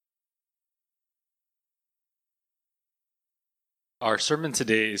Our sermon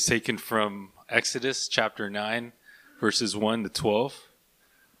today is taken from Exodus chapter 9, verses 1 to 12.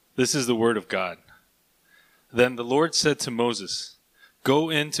 This is the word of God. Then the Lord said to Moses,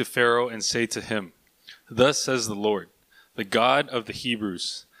 "Go in to Pharaoh and say to him, 'Thus says the Lord, the God of the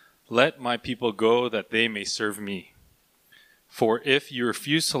Hebrews, let my people go that they may serve me. For if you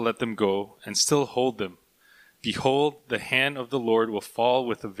refuse to let them go and still hold them, behold, the hand of the Lord will fall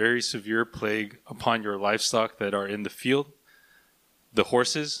with a very severe plague upon your livestock that are in the field, the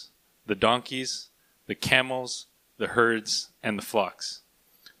horses, the donkeys, the camels, the herds, and the flocks.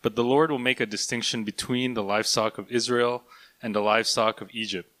 But the Lord will make a distinction between the livestock of Israel and the livestock of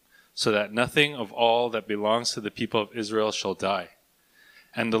Egypt, so that nothing of all that belongs to the people of Israel shall die.'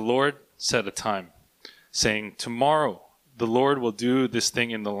 And the Lord set a time, saying, 'Tomorrow the Lord will do this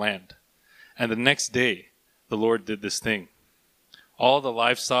thing in the land.' And the next day the Lord did this thing. All the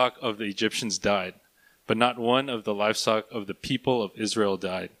livestock of the Egyptians died, but not one of the livestock of the people of Israel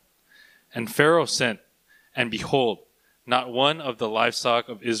died. And Pharaoh sent, and behold, not one of the livestock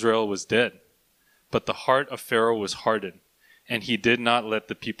of Israel was dead. But the heart of Pharaoh was hardened, and he did not let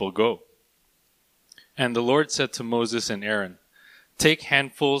the people go. And the Lord said to Moses and Aaron, 'Take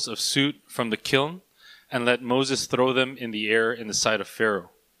handfuls of soot from the kiln, and let Moses throw them in the air in the sight of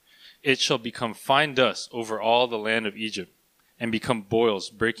Pharaoh. It shall become fine dust over all the land of Egypt, and become boils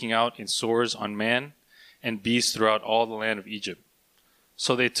breaking out in sores on man and beast throughout all the land of Egypt.'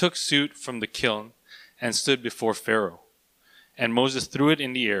 So they took soot from the kiln and stood before Pharaoh. And Moses threw it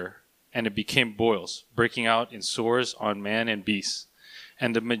in the air, and it became boils, breaking out in sores on man and beast.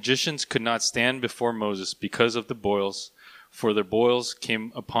 And the magicians could not stand before Moses because of the boils, for the boils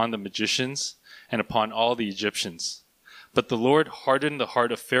came upon the magicians and upon all the Egyptians. But the Lord hardened the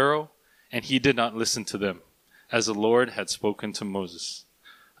heart of Pharaoh, and he did not listen to them, as the Lord had spoken to Moses.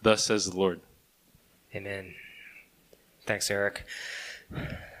 Thus says the Lord." Amen. Thanks, Eric.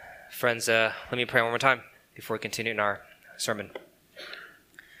 Friends, let me pray one more time before we continue in our sermon.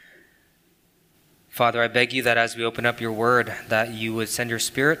 Father, I beg you that as we open up your word, that you would send your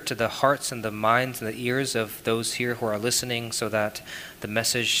spirit to the hearts and the minds and the ears of those here who are listening, so that the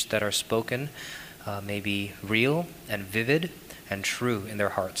message that are spoken may be real and vivid and true in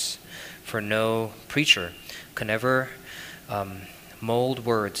their hearts. For no preacher can ever mold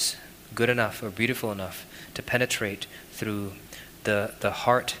words good enough or beautiful enough to penetrate through the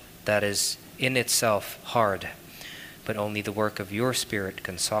heart that is in itself hard. But only the work of your Spirit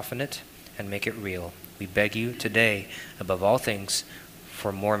can soften it and make it real. We beg you today, above all things,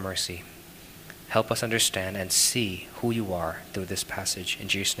 for more mercy. Help us understand and see who you are through this passage. In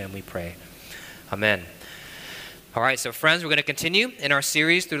Jesus' name we pray. Amen. All right, so friends, we're going to continue in our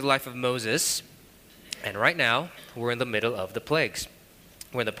series through the life of Moses. And right now, we're in the middle of the plagues.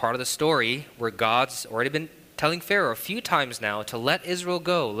 We're in the part of the story where God's already been telling Pharaoh a few times now to let Israel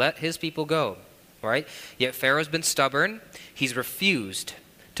go, let his people go, right? Yet Pharaoh's been stubborn. He's refused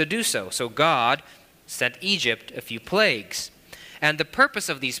to do so. So God sent Egypt a few plagues. And the purpose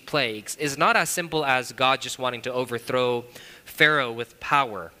of these plagues is not as simple as God just wanting to overthrow Pharaoh with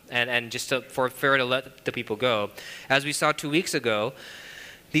power and just for Pharaoh to let the people go. As we saw 2 weeks ago,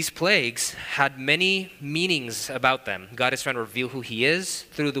 these plagues had many meanings about them. God is trying to reveal who he is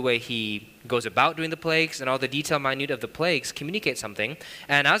through the way he goes about doing the plagues, and all the detail minute of the plagues communicate something.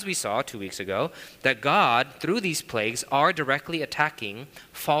 And as we saw 2 weeks ago, that God, through these plagues, are directly attacking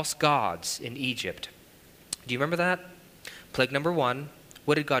false gods in Egypt. Do you remember that? Plague number 1,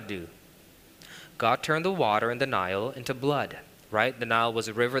 what did God do? God turned the water in the Nile into blood. Right? The Nile was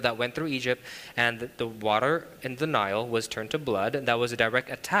a river that went through Egypt, and the water in the Nile was turned to blood, and that was a direct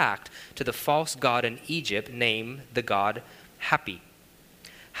attack to the false god in Egypt named the god Hapi.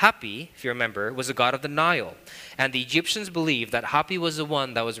 Hapi, if you remember, was the god of the Nile, and the Egyptians believed that Hapi was the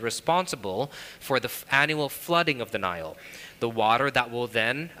one that was responsible for the annual flooding of the Nile, the water that will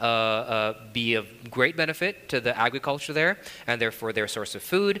then be of great benefit to the agriculture there, and therefore their source of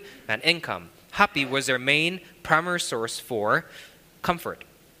food and income. Hapi was their main primary source for comfort.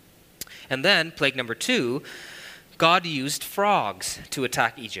 And then, plague number 2, God used frogs to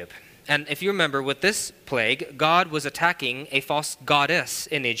attack Egypt. And if you remember, with this plague, God was attacking a false goddess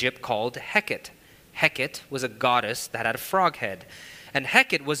in Egypt called Heket. Heket was a goddess that had a frog head. And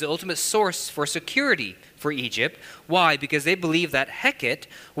Heket was the ultimate source for security for Egypt. Why? Because they believed that Heket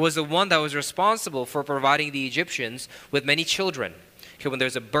was the one that was responsible for providing the Egyptians with many children. Okay, when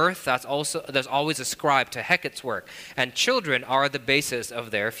there's a birth, there's always ascribed to Heket's work. And children are the basis of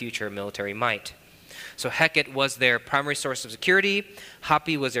their future military might. So Heket was their primary source of security.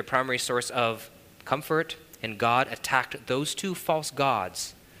 Hapi was their primary source of comfort. And God attacked those two false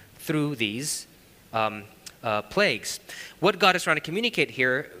gods through these plagues. What God is trying to communicate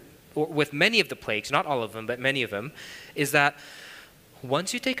here, with many of the plagues, not all of them, but many of them, is that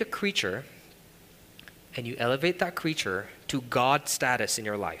once you take a creature and you elevate that creature to God status in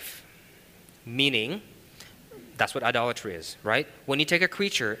your life, meaning that's what idolatry is, right? When you take a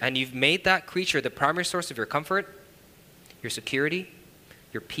creature and you've made that creature the primary source of your comfort, your security,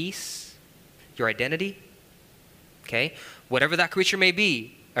 your peace, your identity, okay? Whatever that creature may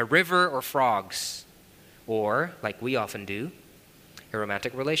be, a river or frogs, or, like we often do, a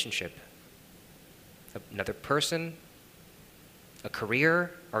romantic relationship, another person, a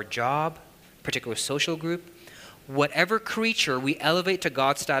career or job, particular social group. Whatever creature we elevate to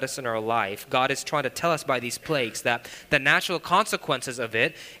God's status in our life, God is trying to tell us by these plagues that the natural consequences of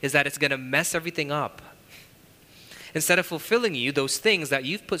it is that it's going to mess everything up. Instead of fulfilling you, those things that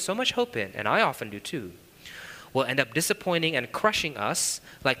you've put so much hope in, and I often do too, will end up disappointing and crushing us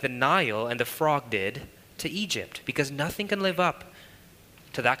like the Nile and the frog did to Egypt, because nothing can live up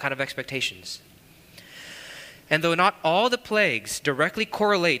to that kind of expectations. And though not all the plagues directly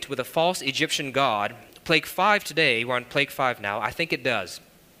correlate with a false Egyptian god, plague 5 today, we're on plague 5 now, I think it does.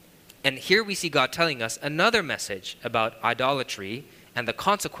 And here we see God telling us another message about idolatry and the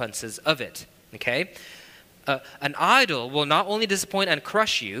consequences of it, okay? An idol will not only disappoint and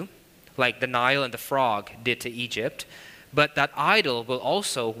crush you, like the Nile and the frog did to Egypt, but that idol will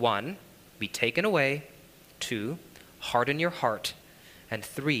also, 1, be taken away, 2, harden your heart, and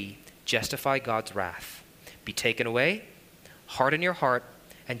 3, justify God's wrath. Be taken away, harden your heart,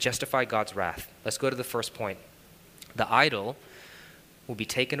 and justify God's wrath. Let's go to the first point. The idol will be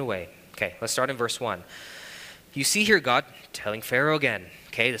taken away. Okay, let's start in verse 1. You see here God telling Pharaoh again,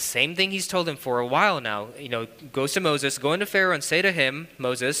 okay, the same thing he's told him for a while now. Goes to Moses, go into Pharaoh and say to him,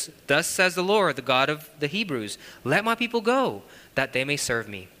 Moses, thus says the Lord, the God of the Hebrews, let my people go, that they may serve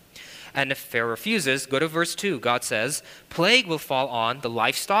me. And if Pharaoh refuses, go to verse 2. God says, plague will fall on the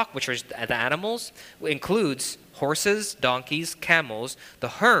livestock, which are the animals, includes horses, donkeys, camels. The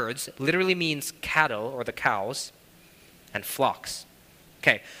herds literally means cattle or the cows, and flocks.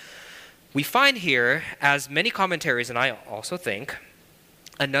 Okay, we find here, as many commentaries, and I also think,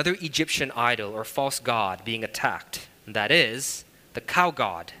 another Egyptian idol or false god being attacked. And that is the cow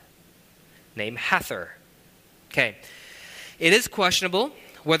god named Hathor. Okay, it is questionable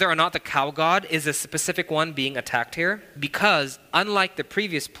whether or not the cow god is a specific one being attacked here, because unlike the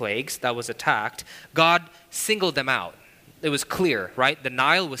previous plagues that was attacked, God singled them out. It was clear, right? The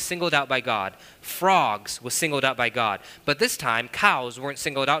Nile was singled out by God. Frogs was singled out by God. But this time, cows weren't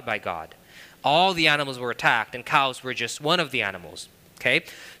singled out by God. All the animals were attacked, and cows were just one of the animals. Okay?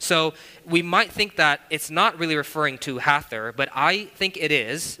 So we might think that it's not really referring to Hathor, but I think it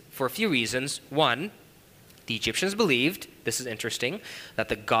is for a few reasons. One, the Egyptians believed, this is interesting, that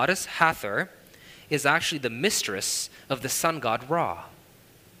the goddess Hathor is actually the mistress of the sun god Ra.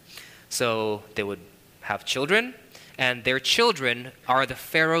 So they would have children, and their children are the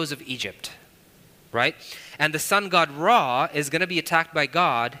pharaohs of Egypt, right? And the sun god Ra is going to be attacked by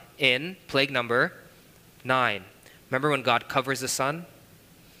God in plague number 9. Remember when God covers the sun?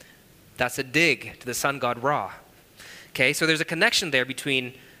 That's a dig to the sun god Ra. Okay, so there's a connection there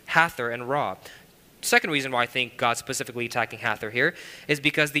between Hathor and Ra. Second reason why I think God's specifically attacking Hathor here is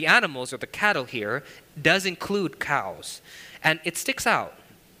because the animals or the cattle here does include cows. And it sticks out,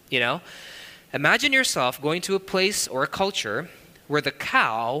 Imagine yourself going to a place or a culture where the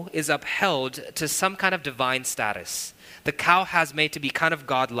cow is upheld to some kind of divine status. The cow has made to be kind of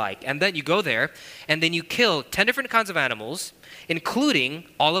godlike. And then you go there and then you kill 10 different kinds of animals, including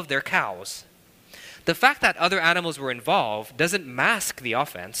all of their cows. The fact that other animals were involved doesn't mask the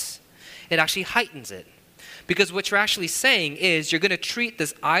offense. It actually heightens it. Because what you're actually saying is you're going to treat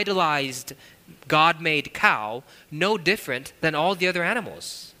this idolized, God-made cow no different than all the other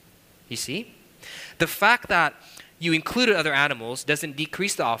animals. You see? The fact that you included other animals doesn't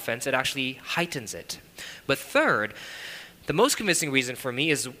decrease the offense, it actually heightens it. But third, the most convincing reason for me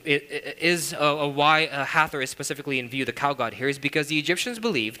is why Hathor is specifically in view, the cow god here, is because the Egyptians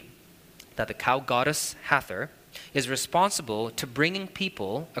believed that the cow goddess Hathor is responsible to bringing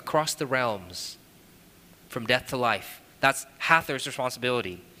people across the realms from death to life. That's Hathor's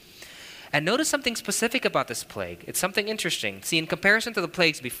responsibility. And notice something specific about this plague. It's something interesting. See, in comparison to the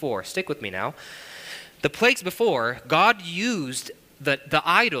plagues before, stick with me now. The plagues before, God used the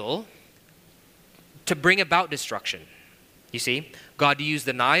idol to bring about destruction. You see, God used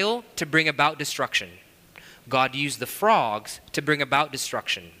the Nile to bring about destruction. God used the frogs to bring about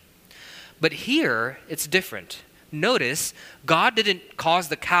destruction. But here, it's different. Notice, God didn't cause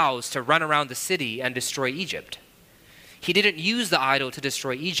the cows to run around the city and destroy Egypt. He didn't use the idol to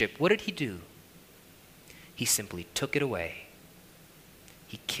destroy Egypt. What did he do? He simply took it away.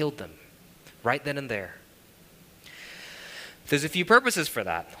 He killed them right then and there. There's a few purposes for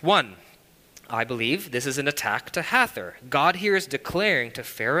that. One, I believe this is an attack to Hathor. God here is declaring to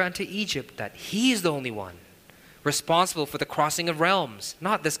Pharaoh and to Egypt that he's the only one responsible for the crossing of realms,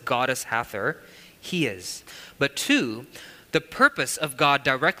 not this goddess Hathor. He is. But two, the purpose of God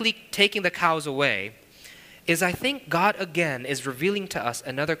directly taking the cows away is, I think God again is revealing to us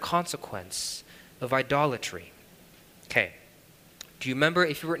another consequence of idolatry. Okay. Do you remember,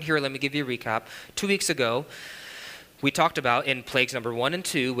 if you weren't here, let me give you a recap. 2 weeks ago, we talked about in plagues number 1 and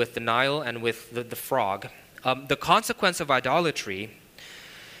 2 with the Nile and with the frog, the consequence of idolatry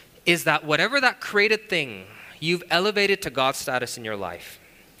is that whatever that created thing you've elevated to God's status in your life,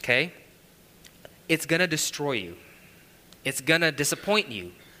 okay, it's going to destroy you. It's going to disappoint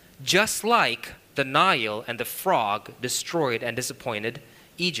you, just like the Nile and the frog destroyed and disappointed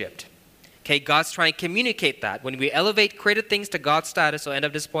Egypt. Okay, God's trying to communicate that. When we elevate created things to God's status, it'll end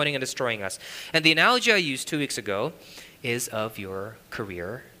up disappointing and destroying us. And the analogy I used 2 weeks ago is of your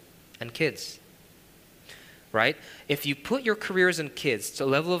career and kids. Right? If you put your careers and kids to the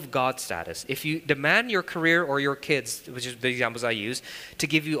level of God's status, if you demand your career or your kids, which is the examples I use, to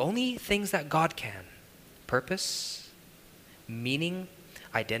give you only things that God can, purpose, meaning,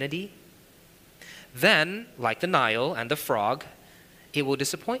 identity, then, like the Nile and the frog, it will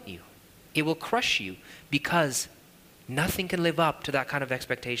disappoint you. It will crush you because nothing can live up to that kind of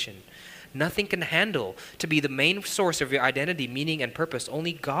expectation. Nothing can handle to be the main source of your identity, meaning, and purpose.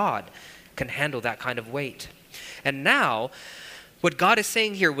 Only God can handle that kind of weight. And now, what God is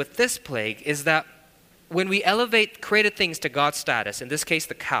saying here with this plague is that when we elevate created things to God's status, in this case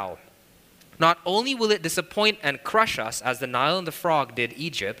the cow, not only will it disappoint and crush us as the Nile and the frog did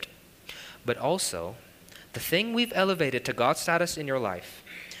Egypt, but also the thing we've elevated to God's status in your life,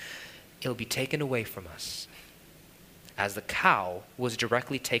 it'll be taken away from us, as the cow was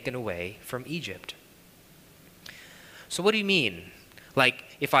directly taken away from Egypt. So what do you mean? Like,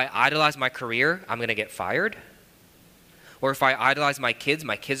 if I idolize my career, I'm going to get fired? Or if I idolize my kids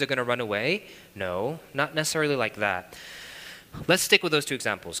are going to run away? No, not necessarily like that. Let's stick with those two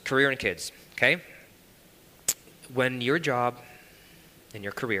examples, career and kids, okay? When your job and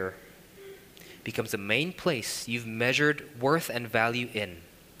your career becomes the main place you've measured worth and value in,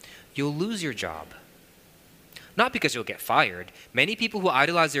 you'll lose your job. Not because you'll get fired. Many people who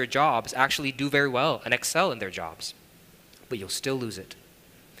idolize their jobs actually do very well and excel in their jobs. But you'll still lose it.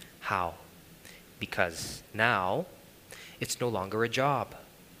 How? Because now it's no longer a job.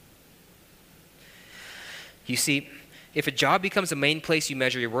 You see, if a job becomes the main place you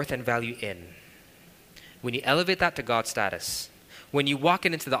measure your worth and value in, when you elevate that to God's status, when you walk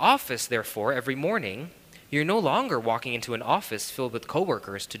into the office, therefore, every morning, you're no longer walking into an office filled with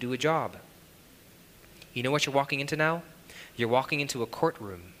coworkers to do a job. You know what you're walking into now? You're walking into a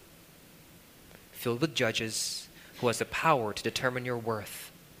courtroom filled with judges who has the power to determine your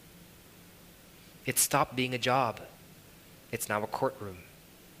worth. It stopped being a job. It's now a courtroom.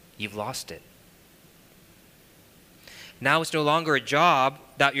 You've lost it. Now it's no longer a job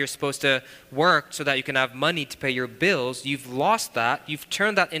that you're supposed to work so that you can have money to pay your bills. You've lost that. You've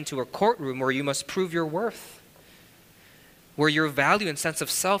turned that into a courtroom where you must prove your worth, where your value and sense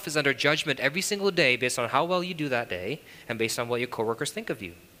of self is under judgment every single day based on how well you do that day and based on what your coworkers think of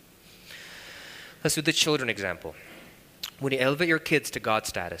you. Let's do the children example. When you elevate your kids to God's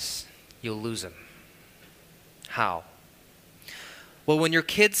status, you'll lose them. How? Well, when your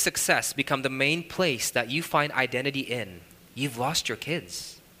kids' success become the main place that you find identity in, you've lost your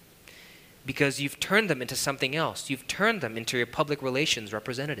kids because you've turned them into something else. You've turned them into your public relations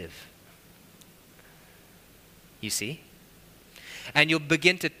representative. You see? And you'll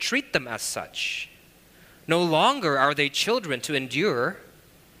begin to treat them as such. No longer are they children to endure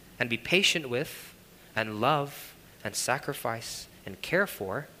and be patient with and love and sacrifice and care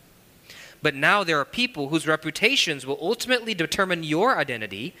for. But now there are people whose reputations will ultimately determine your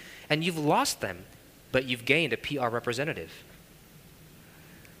identity, and you've lost them, but you've gained a PR representative.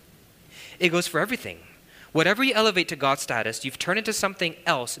 It goes for everything. Whatever you elevate to God's status, you've turned into something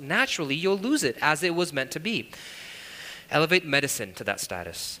else. Naturally, you'll lose it as it was meant to be. Elevate medicine to that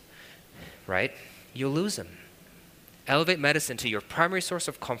status, right? You'll lose them. Elevate medicine to your primary source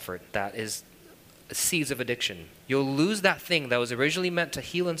of comfort, that is seeds of addiction. You'll lose that thing that was originally meant to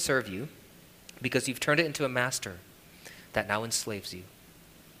heal and serve you because you've turned it into a master that now enslaves you.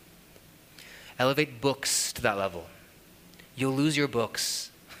 Elevate books to that level. You'll lose your books.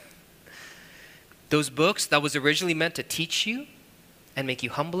 Those books that was originally meant to teach you and make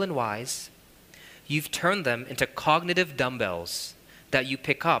you humble and wise, you've turned them into cognitive dumbbells that you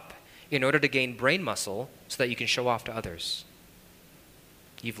pick up in order to gain brain muscle so that you can show off to others.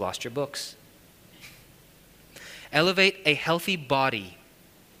 You've lost your books. Elevate a healthy body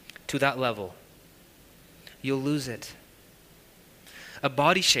to that level. You'll lose it. A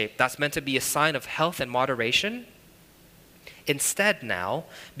body shape that's meant to be a sign of health and moderation instead now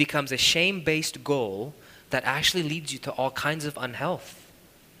becomes a shame-based goal that actually leads you to all kinds of unhealth.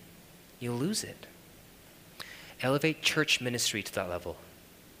 You'll lose it. Elevate church ministry to that level.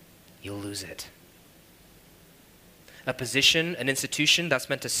 You'll lose it. A position, an institution that's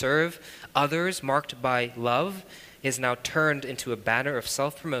meant to serve others marked by love is now turned into a banner of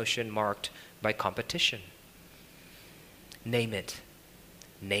self-promotion marked by competition. Name it.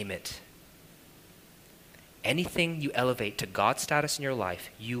 Name it. Anything you elevate to God's status in your life,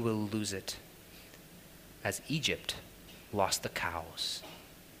 you will lose it. As Egypt lost the cows.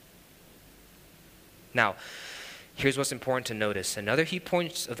 Now, here's what's important to notice. Another key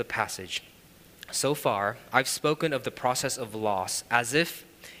point of the passage. So far, I've spoken of the process of loss as if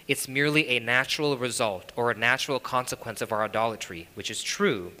it's merely a natural result or a natural consequence of our idolatry, which is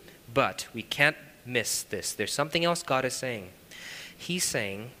true, but we can't miss this. There's something else God is saying. He's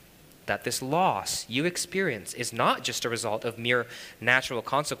saying that this loss you experience is not just a result of mere natural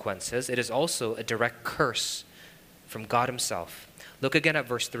consequences, it is also a direct curse from God himself. Look again at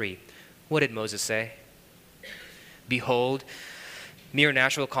verse 3. What did Moses say? Behold, mere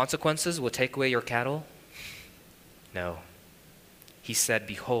natural consequences will take away your cattle? No. He said,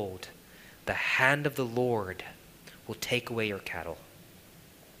 behold, the hand of the Lord will take away your cattle.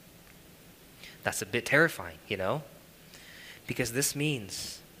 That's a bit terrifying, you know? Because this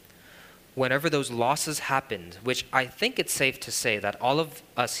means whenever those losses happened, which I think it's safe to say that all of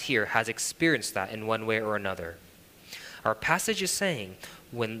us here has experienced that in one way or another. Our passage is saying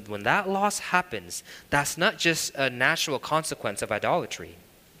when that loss happens, that's not just a natural consequence of idolatry.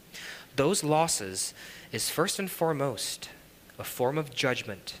 Those losses is first and foremost a form of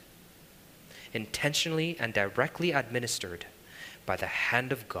judgment, intentionally and directly administered by the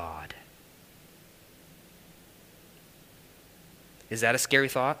hand of God. Is that a scary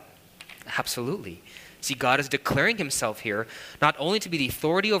thought? Absolutely. See, God is declaring himself here not only to be the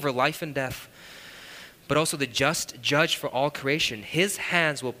authority over life and death, but also the just judge for all creation. His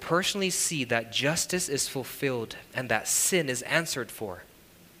hands will personally see that justice is fulfilled and that sin is answered for.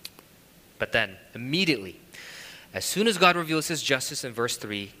 But then, immediately, as soon as God reveals his justice in verse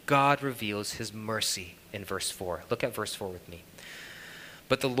 3, God reveals his mercy in verse 4. Look at verse 4 with me.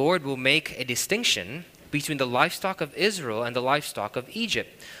 But the Lord will make a distinction between the livestock of Israel and the livestock of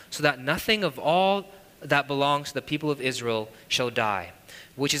Egypt, so that nothing of all that belongs to the people of Israel shall die.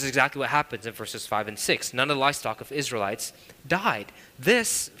 Which is exactly what happens in verses 5 and 6. None of the livestock of Israelites died.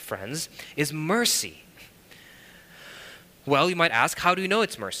 This, friends, is mercy. Well, you might ask, how do we know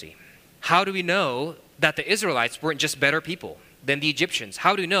it's mercy? How do we know that the Israelites weren't just better people than the Egyptians?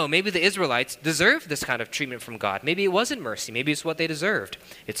 How do we know? Maybe the Israelites deserved this kind of treatment from God. Maybe it wasn't mercy. Maybe it's what they deserved.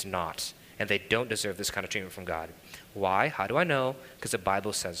 It's not. And they don't deserve this kind of treatment from God. Why? How do I know? Because the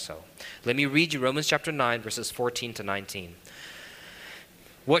Bible says so. Let me read you Romans chapter 9, verses 14 to 19.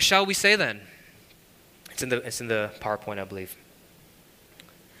 What shall we say then? It's in the PowerPoint, I believe.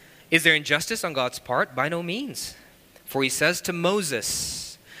 Is there injustice on God's part? By no means. For he says to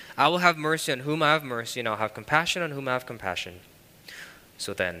Moses, I will have mercy on whom I have mercy, and I'll have compassion on whom I have compassion.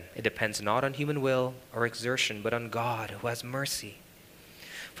 So then, it depends not on human will or exertion, but on God who has mercy.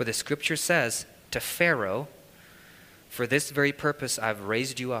 For the scripture says to Pharaoh, for this very purpose I have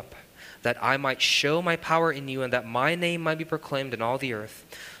raised you up, that I might show my power in you, and that my name might be proclaimed in all the earth.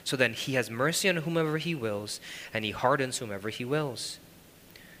 So then he has mercy on whomever he wills, and he hardens whomever he wills.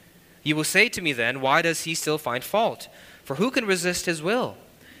 You will say to me then, why does he still find fault? For who can resist his will?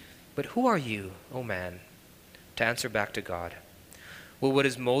 But who are you, O man, to answer back to God? Will what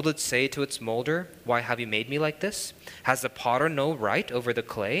is molded say to its molder, why have you made me like this? Has the potter no right over the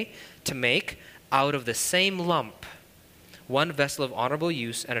clay to make out of the same lump one vessel of honorable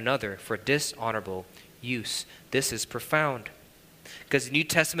use and another for dishonorable use? This is profound. Because the New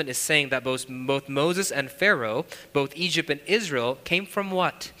Testament is saying that both Moses and Pharaoh, both Egypt and Israel, came from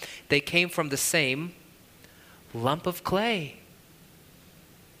what? They came from the same lump of clay.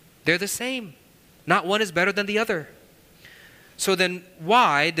 They're the same. Not one is better than the other. So then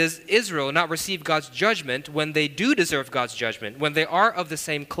why does Israel not receive God's judgment when they do deserve God's judgment, when they are of the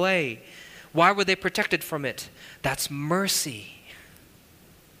same clay? Why were they protected from it? That's mercy.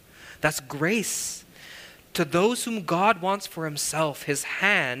 That's grace. To those whom God wants for himself, his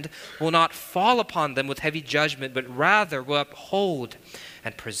hand will not fall upon them with heavy judgment, but rather will uphold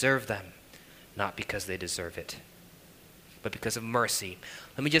and preserve them, not because they deserve it, but because of mercy.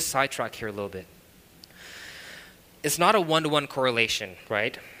 Let me just sidetrack here a little bit. It's not a one-to-one correlation,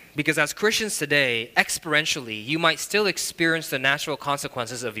 right? Because as Christians today, experientially, you might still experience the natural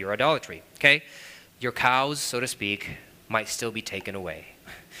consequences of your idolatry, okay? Your cows, so to speak, might still be taken away.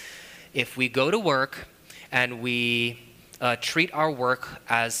 If we go to work and we treat our work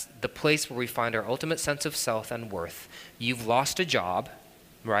as the place where we find our ultimate sense of self and worth, you've lost a job,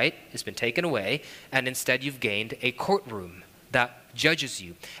 right? It's been taken away, and instead you've gained a courtroom that judges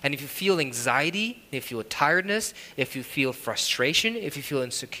you. And if you feel anxiety, if you feel tiredness, if you feel frustration, if you feel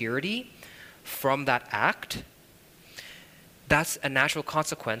insecurity from that act, that's a natural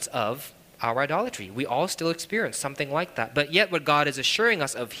consequence of our idolatry. We all still experience something like that. But yet what God is assuring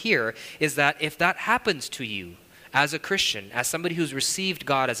us of here is that if that happens to you as a Christian, as somebody who's received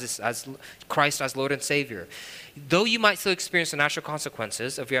God as Christ as Lord and Savior, though you might still experience the natural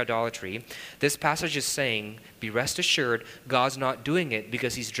consequences of your idolatry, this passage is saying, be rest assured, God's not doing it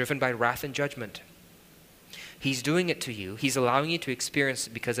because he's driven by wrath and judgment. He's doing it to you. He's allowing you to experience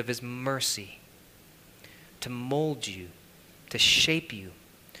it because of his mercy, to mold you, to shape you,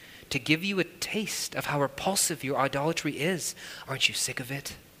 to give you a taste of how repulsive your idolatry is. Aren't you sick of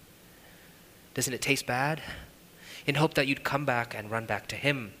it? Doesn't it taste bad? In hope that you'd come back and run back to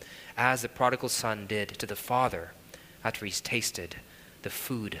him, as the prodigal son did to the father after he's tasted the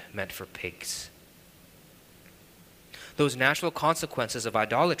food meant for pigs. Those natural consequences of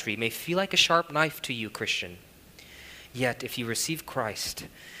idolatry may feel like a sharp knife to you, Christian. Yet, if you receive Christ,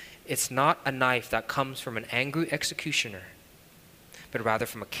 it's not a knife that comes from an angry executioner, but rather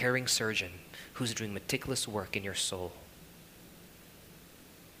from a caring surgeon who's doing meticulous work in your soul.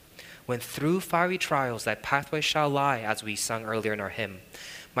 When through fiery trials thy pathway shall lie, as we sung earlier in our hymn,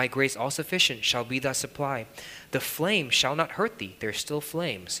 my grace all sufficient shall be thy supply. The flame shall not hurt thee. There's still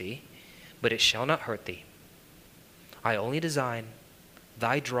flame, see? But it shall not hurt thee. I only design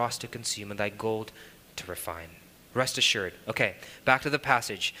thy dross to consume and thy gold to refine. Rest assured. Okay, back to the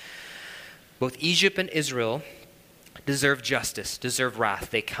passage. Both Egypt and Israel deserve justice, deserve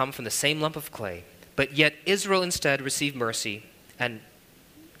wrath. They come from the same lump of clay. But yet Israel instead received mercy, and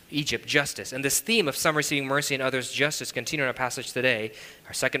Egypt justice. And this theme of some receiving mercy and others justice continue in our passage today.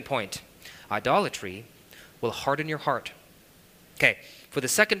 Our second point, idolatry will harden your heart. Okay, for the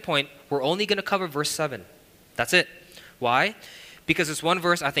second point, we're only going to cover verse 7. That's it. Why? Because this one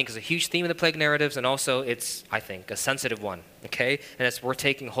verse, I think, is a huge theme in the plague narratives, and also it's, I think, a sensitive one. Okay? And we're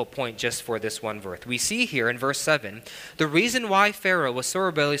taking a whole point just for this one verse. We see here in verse 7, the reason why Pharaoh was so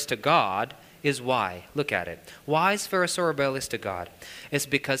rebellious to God is why. Look at it. Why is Pharaoh so rebellious to God? It's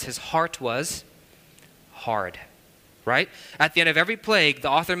because his heart was hard. Right? At the end of every plague, the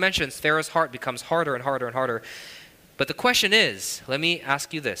author mentions Pharaoh's heart becomes harder and harder and harder. But the question is, let me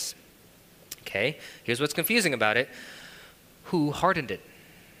ask you this. Okay? Here's what's confusing about it. Who hardened it?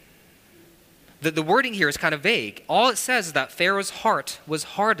 The wording here is kind of vague. All it says is that Pharaoh's heart was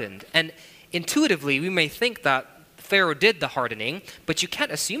hardened. And intuitively, we may think that Pharaoh did the hardening, but you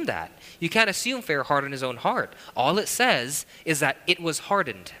can't assume that. You can't assume Pharaoh hardened his own heart. All it says is that it was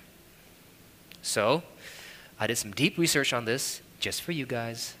hardened. So, I did some deep research on this just for you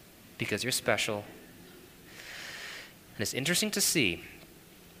guys, because you're special. And it's interesting to see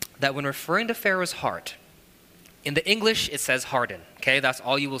that when referring to Pharaoh's heart, in the English it says harden. Okay, that's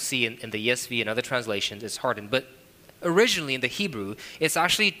all you will see in the ESV and other translations, it's hardened. But originally in the Hebrew, it's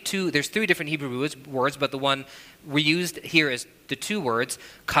actually there's three different Hebrew words, but the one reused here is the two words,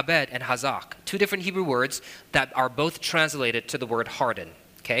 kabed and hazak. Two different Hebrew words that are both translated to the word harden.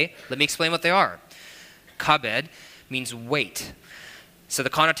 Okay, let me explain what they are. Kabed means weight. So the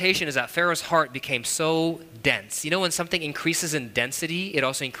connotation is that Pharaoh's heart became so dense. You know when something increases in density, it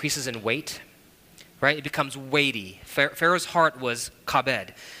also increases in weight? Right? It becomes weighty. Pharaoh's heart was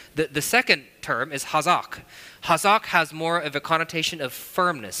kabed. The second term is hazak. Hazak has more of a connotation of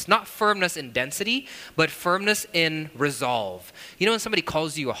firmness. Not firmness in density, but firmness in resolve. You know when somebody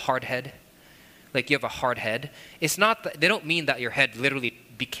calls you a hard head? Like you have a hard head? It's not that, they don't mean that your head literally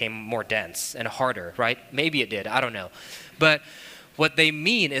became more dense and harder, right? Maybe it did. I don't know. But what they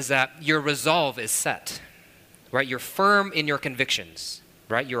mean is that your resolve is set, right? You're firm in your convictions,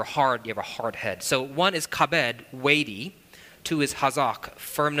 right? You're hard. You have a hard head. So one is kabed, weighty. Two is hazak,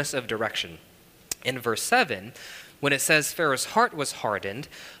 firmness of direction. In verse 7, when it says Pharaoh's heart was hardened,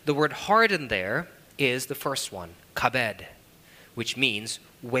 the word hardened there is the first one, kabed, which means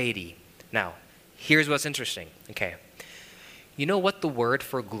weighty. Now, here's what's interesting. Okay. You know what the word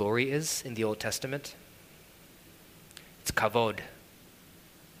for glory is in the Old Testament? It's kavod.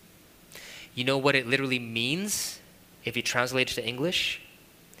 You know what it literally means if you translate it to English?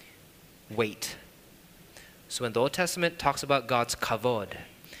 Weight. So when the Old Testament talks about God's kavod,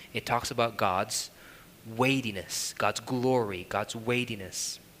 it talks about God's weightiness, God's glory, God's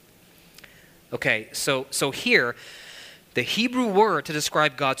weightiness. Okay, so here, the Hebrew word to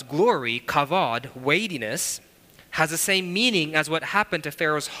describe God's glory, kavod, weightiness, has the same meaning as what happened to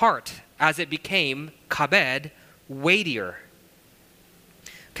Pharaoh's heart as it became kabed, weightier.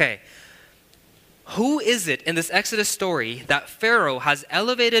 Okay, who is it in this Exodus story that Pharaoh has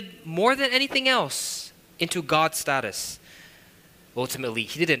elevated more than anything else into God's status? Ultimately,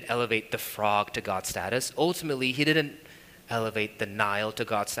 he didn't elevate the frog to God's status. Ultimately, he didn't elevate the Nile to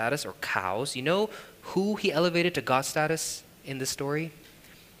God's status or cows. You know who he elevated to God's status in this story?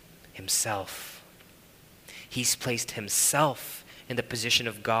 Himself. He's placed himself in the position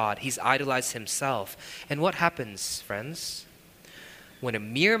of God. He's idolized himself. And what happens, friends? When a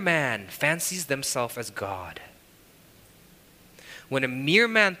mere man fancies themselves as God, when a mere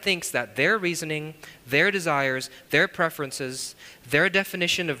man thinks that their reasoning, their desires, their preferences, their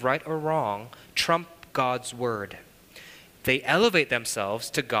definition of right or wrong trump God's word, they elevate themselves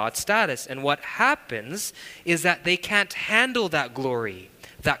to God's status. And what happens is that they can't handle that glory,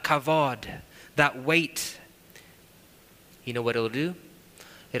 that kavod, that weight. You know what it'll do?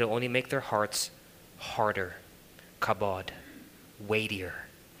 It'll only make their hearts harder, kabod, weightier.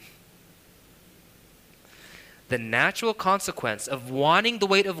 The natural consequence of wanting the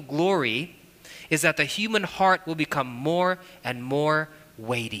weight of glory is that the human heart will become more and more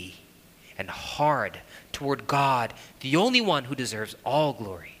weighty and hard toward God, the only one who deserves all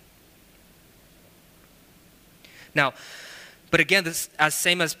glory. Now, but again, this as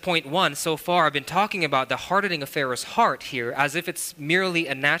same as point 1, so far I've been talking about the hardening of Pharaoh's heart here as if it's merely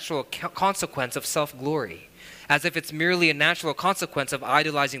a natural consequence of self-glory, as if it's merely a natural consequence of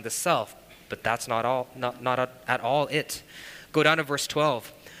idolizing the self. But that's not at all it. Go down to verse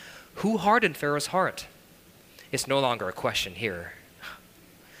 12. Who hardened Pharaoh's heart? It's no longer a question here.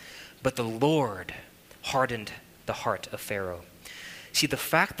 But the Lord hardened the heart of Pharaoh. See, the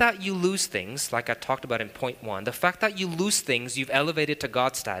fact that you lose things, like I talked about in point 1, the fact that you lose things you've elevated to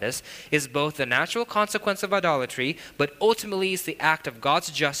God's status is both the natural consequence of idolatry, but ultimately is the act of God's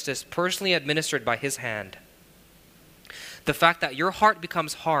justice personally administered by his hand. The fact that your heart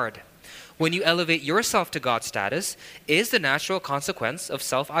becomes hard when you elevate yourself to God's status is the natural consequence of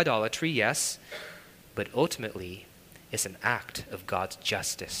self-idolatry, yes, but ultimately is an act of God's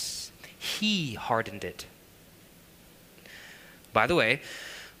justice. He hardened it. By the way,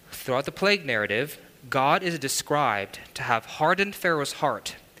 throughout the plague narrative, God is described to have hardened Pharaoh's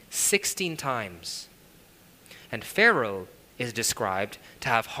heart 16 times. And Pharaoh is described to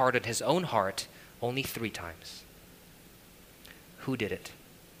have hardened his own heart only 3 times. Who did it?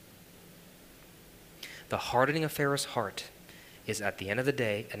 The hardening of Pharaoh's heart is at the end of the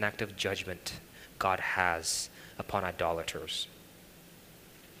day an act of judgment God has upon idolaters.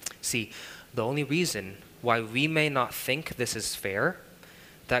 See, the only reason why we may not think this is fair,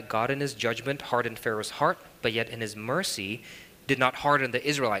 that God in his judgment hardened Pharaoh's heart, but yet in his mercy did not harden the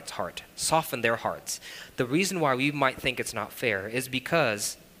Israelites' heart, soften their hearts. The reason why we might think it's not fair is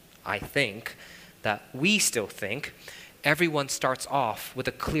because I think that we still think everyone starts off with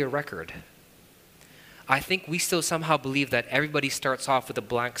a clear record. I think we still somehow believe that everybody starts off with a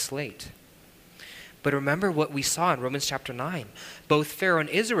blank slate. But remember what we saw in Romans chapter 9. Both Pharaoh and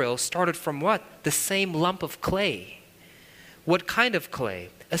Israel started from what? The same lump of clay. What kind of clay?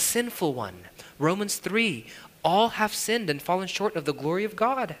 A sinful one. Romans 3. All have sinned and fallen short of the glory of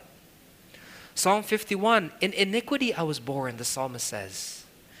God. Psalm 51. In iniquity I was born, the psalmist says.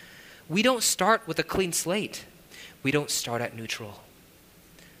 We don't start with a clean slate. We don't start at neutral.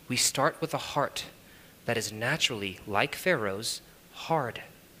 We start with a heart that is naturally, like Pharaoh's, hard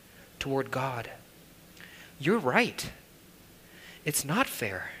toward God. You're right. It's not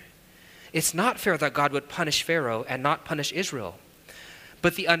fair. It's not fair that God would punish Pharaoh and not punish Israel.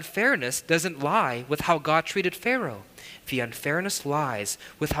 But the unfairness doesn't lie with how God treated Pharaoh. The unfairness lies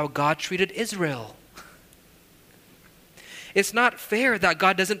with how God treated Israel. It's not fair that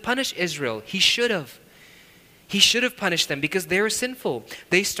God doesn't punish Israel. He should have. He should have punished them because they were sinful.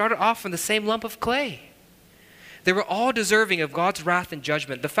 They started off from the same lump of clay. They were all deserving of God's wrath and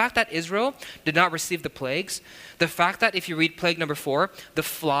judgment. The fact that Israel did not receive the plagues, the fact that if you read plague number 4, the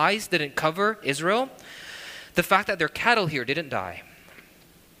flies didn't cover Israel, the fact that their cattle here didn't die.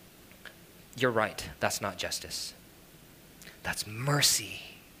 You're right, that's not justice. That's mercy.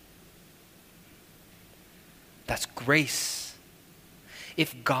 That's grace.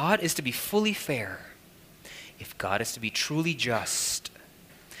 If God is to be fully fair, if God is to be truly just,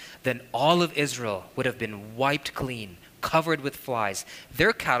 then all of Israel would have been wiped clean, covered with flies.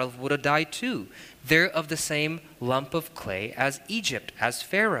 Their cattle would have died too. They're of the same lump of clay as Egypt, as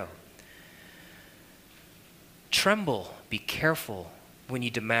Pharaoh. Tremble, be careful when you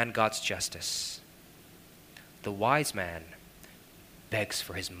demand God's justice. The wise man begs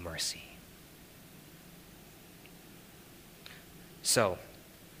for his mercy. So,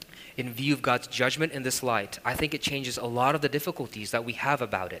 in view of God's judgment in this light, I think it changes a lot of the difficulties that we have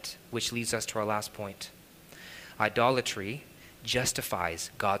about it, which leads us to our last point. Idolatry justifies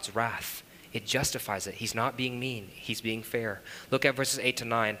God's wrath. It justifies it. He's not being mean. He's being fair. Look at verses 8 to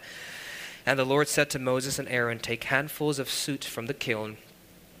 9. And the Lord said to Moses and Aaron, take handfuls of soot from the kiln,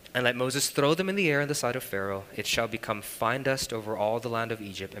 and let Moses throw them in the air in the sight of Pharaoh. It shall become fine dust over all the land of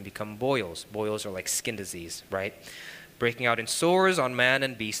Egypt and become boils. Boils are like skin disease, right? Breaking out in sores on man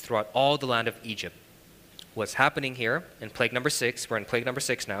and beast throughout all the land of Egypt. What's happening here in plague number 6, we're in plague number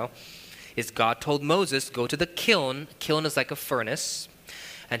 6 now, is God told Moses, go to the kiln. Kiln is like a furnace,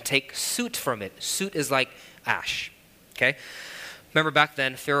 and take soot from it. Soot is like ash, okay? Remember back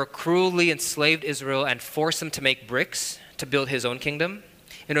then, Pharaoh cruelly enslaved Israel and forced them to make bricks to build his own kingdom.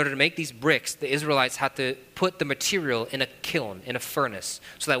 In order to make these bricks, the Israelites had to put the material in a kiln, in a furnace,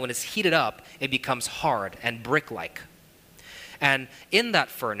 so that when it's heated up, it becomes hard and brick-like. And in that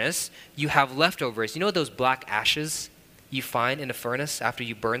furnace, you have leftovers. You know those black ashes you find in a furnace after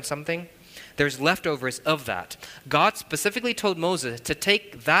you burn something? There's leftovers of that. God specifically told Moses to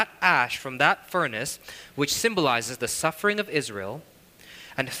take that ash from that furnace, which symbolizes the suffering of Israel,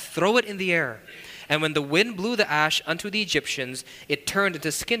 and throw it in the air. And when the wind blew the ash unto the Egyptians, it turned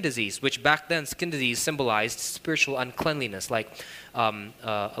into skin disease, which back then skin disease symbolized spiritual uncleanliness, like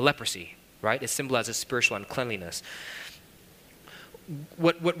a leprosy, right? It symbolizes spiritual uncleanliness.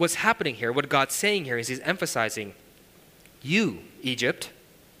 What's happening here, what God's saying here is he's emphasizing, you, Egypt,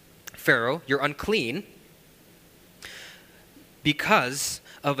 Pharaoh, you're unclean because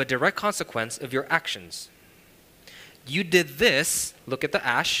of a direct consequence of your actions. You did this, look at the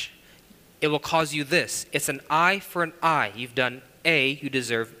ash, it will cause you this. It's an eye for an eye. You've done A, you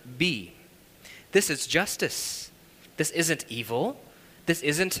deserve B. This is justice. This isn't evil. This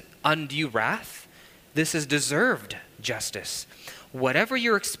isn't undue wrath. This is deserved justice. Whatever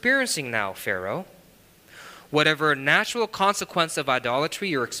you're experiencing now, Pharaoh, whatever natural consequence of idolatry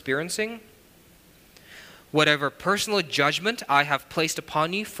you're experiencing, whatever personal judgment I have placed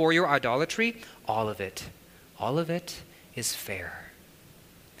upon you for your idolatry, all of it is fair.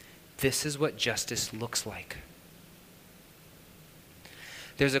 This is what justice looks like.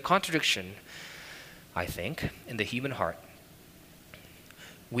 There's a contradiction, I think, in the human heart.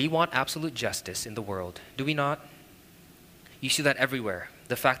 We want absolute justice in the world, do we not? You see that everywhere.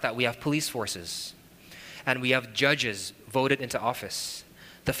 The fact that we have police forces and we have judges voted into office.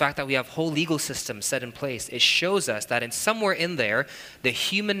 The fact that we have whole legal systems set in place. It shows us that in somewhere in there, the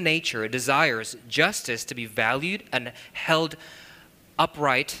human nature desires justice to be valued and held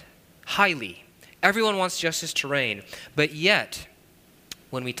upright highly. Everyone wants justice to reign. But yet,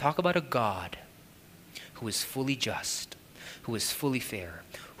 when we talk about a God who is fully just, who is fully fair,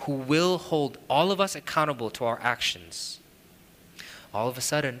 who will hold all of us accountable to our actions, all of a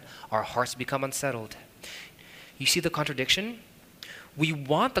sudden, our hearts become unsettled. You see the contradiction? We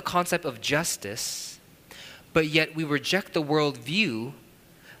want the concept of justice, but yet we reject the worldview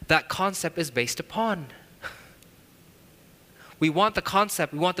that concept is based upon. We want the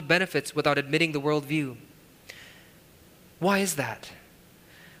concept, we want the benefits without admitting the worldview. Why is that?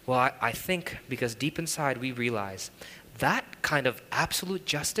 Well, I think because deep inside we realize that kind of absolute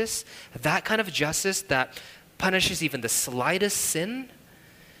justice, that kind of justice that punishes even the slightest sin,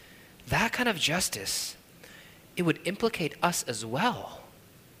 that kind of justice, it would implicate us as well,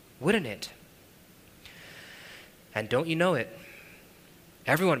 wouldn't it? And don't you know it?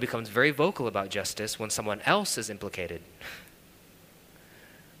 Everyone becomes very vocal about justice when someone else is implicated.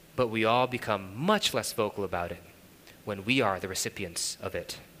 But we all become much less vocal about it when we are the recipients of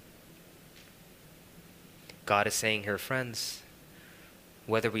it. God is saying here, friends,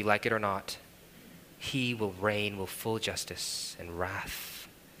 whether we like it or not, He will reign with full justice and wrath,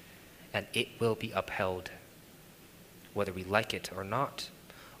 and it will be upheld. Whether we like it or not,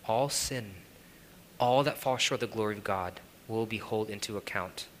 all sin, all that falls short of the glory of God will be held into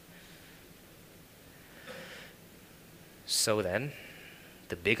account. So then,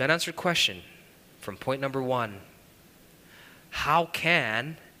 the big unanswered question from point number 1, how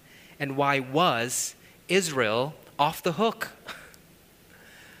can and why was Israel off the hook?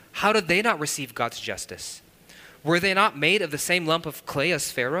 How did they not receive God's justice? Were they not made of the same lump of clay as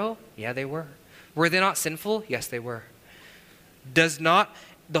Pharaoh? Yeah, they were. Were they not sinful? Yes, they were. Does not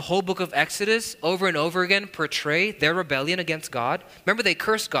the whole book of Exodus over and over again portray their rebellion against God? Remember, they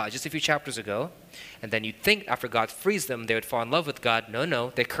cursed God just a few chapters ago. And then you'd think after God frees them, they would fall in love with God.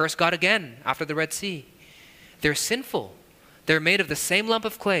 No, they curse God again after the Red Sea. They're sinful. They're made of the same lump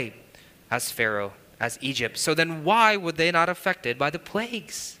of clay as Pharaoh, as Egypt. So then why were they not affected by the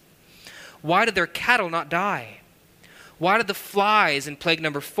plagues? Why did their cattle not die? Why did the flies in plague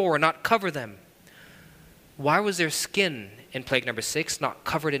number 4 not cover them? Why was their skin in plague number 6 not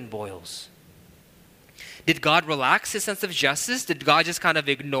covered in boils? Did God relax his sense of justice? Did God just kind of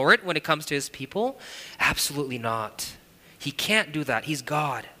ignore it when it comes to his people? Absolutely not. He can't do that. He's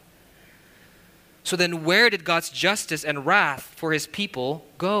God. So then where did God's justice and wrath for his people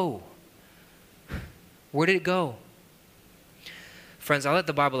go? Where did it go? Friends, I'll let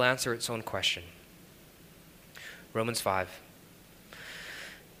the Bible answer its own question. Romans 5.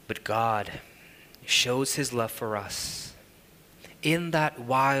 But God shows his love for us in that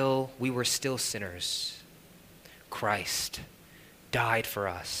while we were still sinners, Christ died for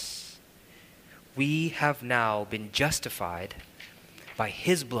us. We have now been justified by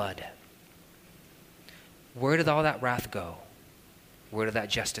his blood. Where did all that wrath go? Where did that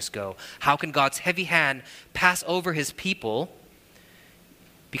justice go? How can God's heavy hand pass over his people?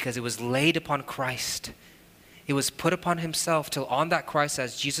 Because it was laid upon Christ. It was put upon himself till on that Christ,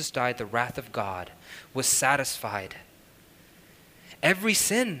 as Jesus died, the wrath of God was satisfied. Every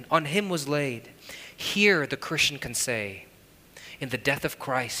sin on him was laid. Here the Christian can say, in the death of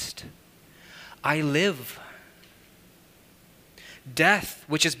Christ, I live. Death,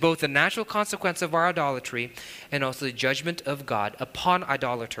 which is both the natural consequence of our idolatry and also the judgment of God upon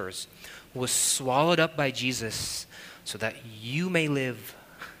idolaters, was swallowed up by Jesus so that you may live.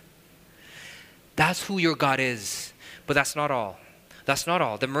 That's who your God is. But that's not all. That's not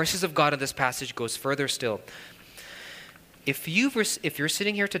all. The mercies of God in this passage goes further still. If you're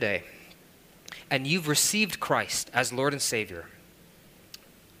sitting here today and you've received Christ as Lord and Savior,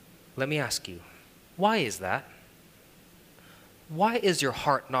 let me ask you, why is that? Why is your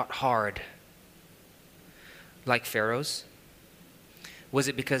heart not hard like Pharaoh's? Was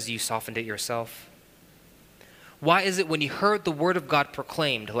it because you softened it yourself? Why is it when you heard the word of God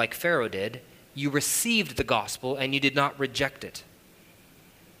proclaimed like Pharaoh did, you received the gospel and you did not reject it?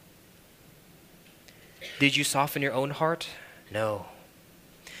 Did you soften your own heart? No.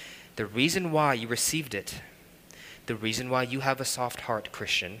 The reason why you received it, the reason why you have a soft heart,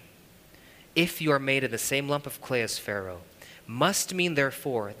 Christian, if you are made of the same lump of clay as Pharaoh, must mean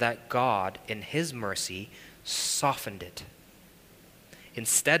therefore that God in his mercy softened it,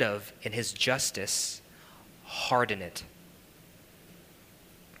 instead of in his justice harden it.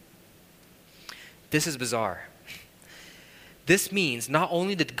 This is bizarre. This means not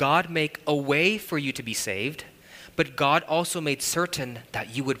only did God make a way for you to be saved, but God also made certain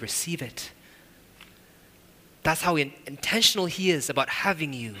that you would receive it. That's how intentional he is about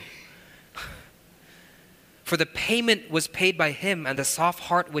having you. For the payment was paid by him, and the soft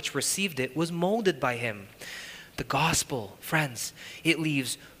heart which received it was molded by him. The gospel, friends, it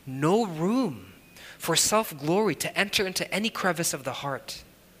leaves no room for self-glory to enter into any crevice of the heart.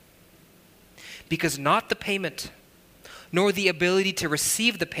 Because not the payment, nor the ability to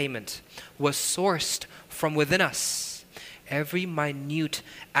receive the payment was sourced from within us. Every minute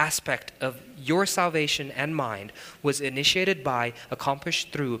aspect of your salvation and mine was initiated by,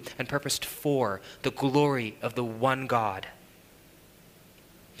 accomplished through, and purposed for the glory of the one God.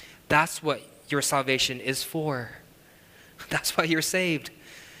 That's what your salvation is for. That's why you're saved.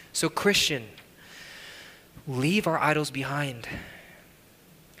 So Christian, leave our idols behind.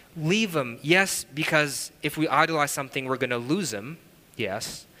 Leave them, yes, because if we idolize something, we're going to lose them,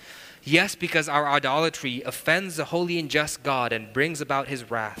 yes. Yes, because our idolatry offends the holy and just God and brings about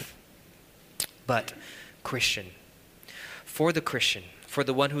his wrath. But, Christian, for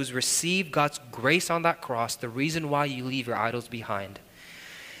the one who's received God's grace on that cross, the reason why you leave your idols behind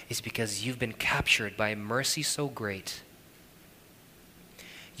is because you've been captured by a mercy so great.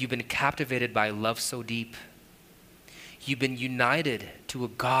 You've been captivated by love so deep. You've been united to a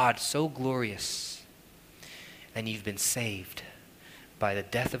God so glorious. And you've been saved by the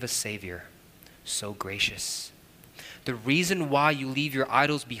death of a Savior so gracious. The reason why you leave your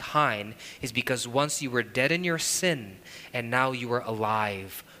idols behind is because once you were dead in your sin and now you are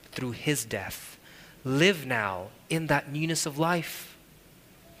alive through his death. Live now in that newness of life.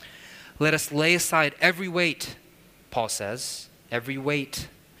 Let us lay aside every weight, Paul says, every weight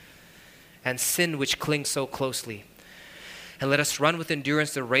and sin which clings so closely. And let us run with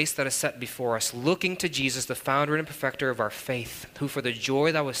endurance the race that is set before us, looking to Jesus, the founder and perfecter of our faith, who for the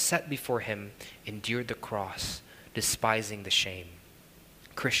joy that was set before him endured the cross, despising the shame.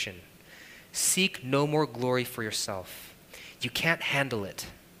 Christian, seek no more glory for yourself. You can't handle it.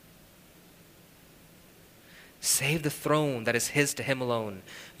 Save the throne that is his to him alone.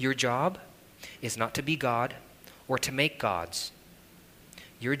 Your job is not to be God or to make gods.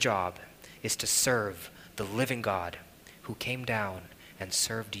 Your job is to serve the living God who came down and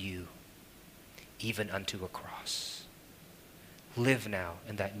served you, even unto a cross. Live now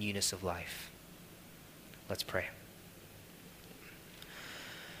in that newness of life. Let's pray.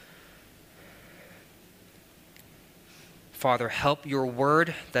 Father, help your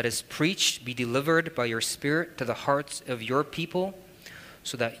word that is preached be delivered by your Spirit to the hearts of your people,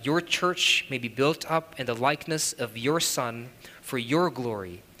 so that your church may be built up in the likeness of your Son for your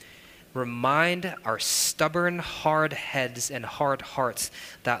glory. Remind our stubborn, hard heads and hard hearts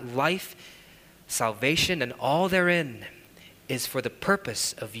that life, salvation, and all therein is for the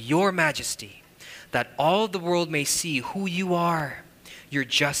purpose of your majesty, that all the world may see who you are, your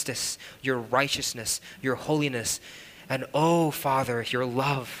justice, your righteousness, your holiness, and oh, Father, your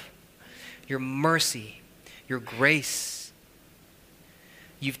love, your mercy, your grace.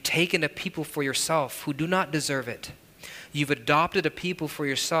 You've taken a people for yourself who do not deserve it. You've adopted a people for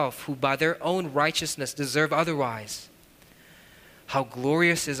yourself who by their own righteousness deserve otherwise. How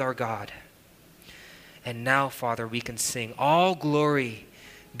glorious is our God. And now, Father, we can sing, all glory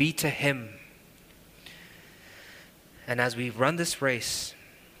be to him. And as we run this race,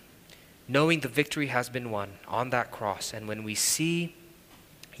 knowing the victory has been won on that cross, and when we see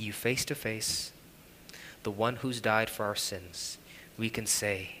you face to face, the one who's died for our sins, we can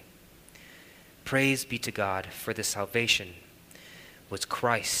say, praise be to God, for the salvation was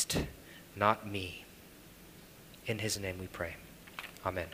Christ, not me. In his name we pray. Amen.